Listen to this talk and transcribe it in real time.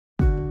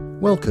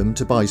Welcome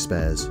to Buy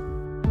Spares.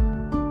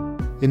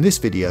 In this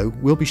video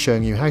we'll be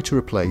showing you how to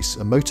replace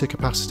a motor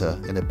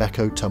capacitor in a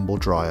Beko Tumble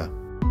dryer.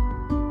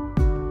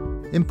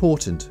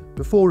 Important: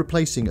 before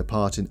replacing a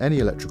part in any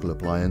electrical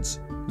appliance,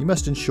 you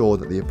must ensure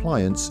that the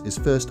appliance is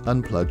first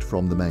unplugged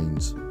from the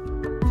mains.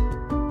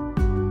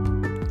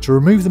 To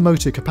remove the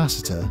motor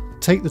capacitor,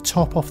 take the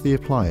top off the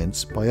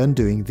appliance by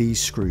undoing these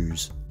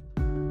screws.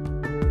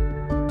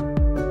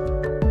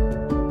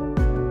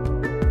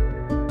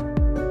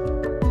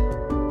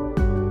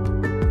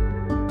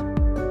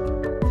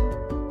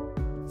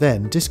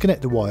 Then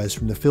disconnect the wires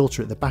from the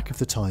filter at the back of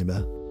the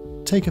timer.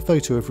 Take a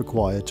photo if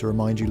required to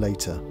remind you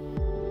later.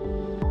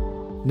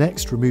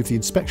 Next, remove the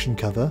inspection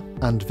cover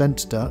and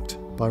vent duct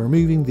by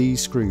removing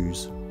these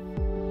screws.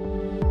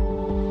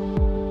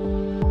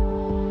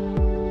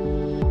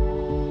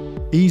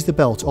 Ease the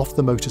belt off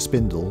the motor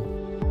spindle,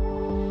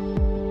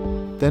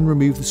 then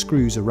remove the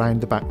screws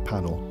around the back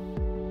panel.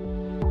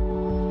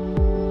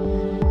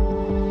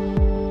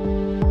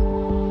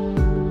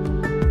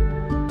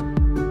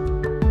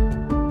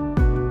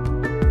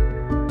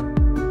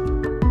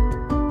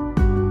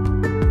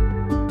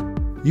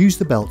 Use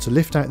the belt to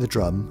lift out the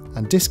drum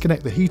and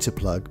disconnect the heater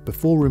plug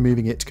before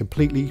removing it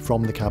completely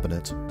from the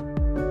cabinet.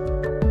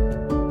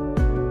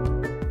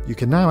 You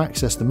can now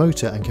access the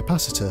motor and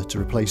capacitor to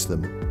replace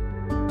them.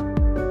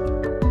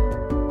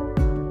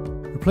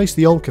 Replace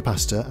the old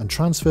capacitor and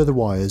transfer the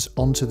wires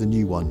onto the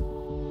new one.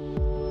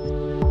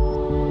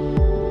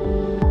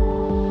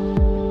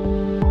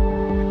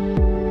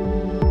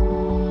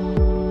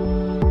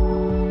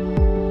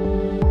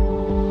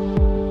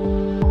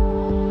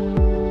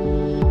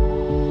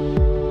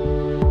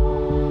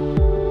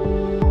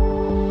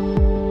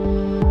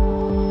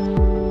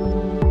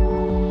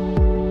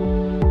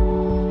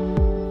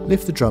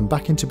 Lift the drum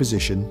back into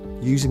position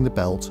using the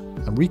belt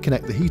and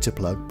reconnect the heater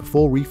plug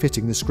before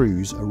refitting the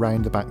screws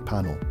around the back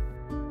panel.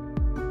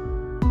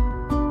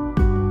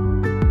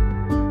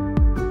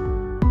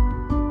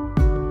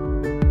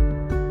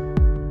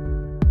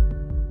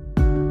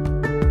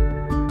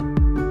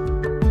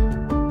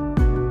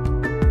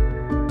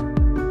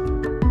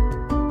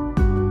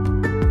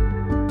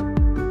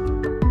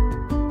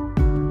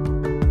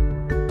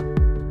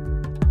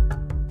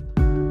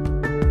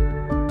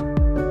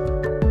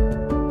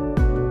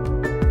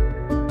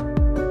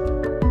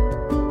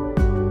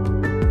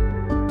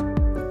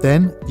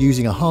 Then,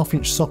 using a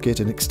 1/2-inch socket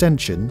and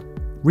extension,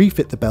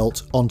 refit the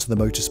belt onto the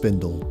motor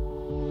spindle.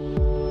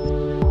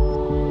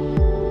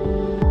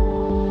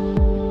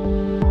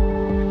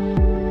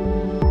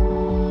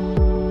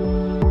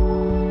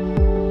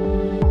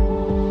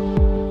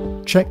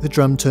 Check the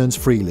drum turns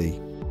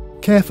freely.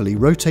 Carefully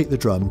rotate the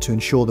drum to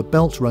ensure the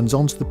belt runs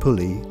onto the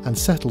pulley and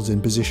settles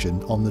in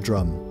position on the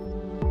drum.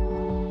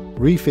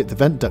 Refit the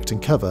vent duct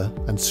and cover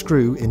and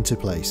screw into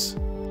place.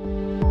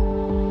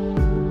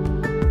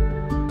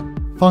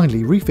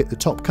 Finally, refit the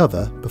top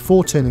cover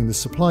before turning the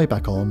supply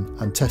back on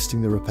and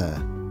testing the repair.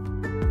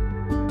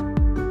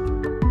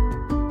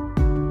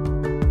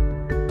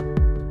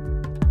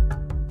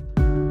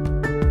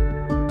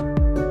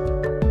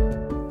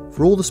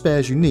 For all the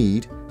spares you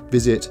need,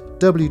 visit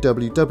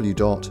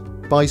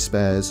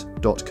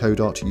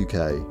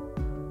www.buyspares.co.uk.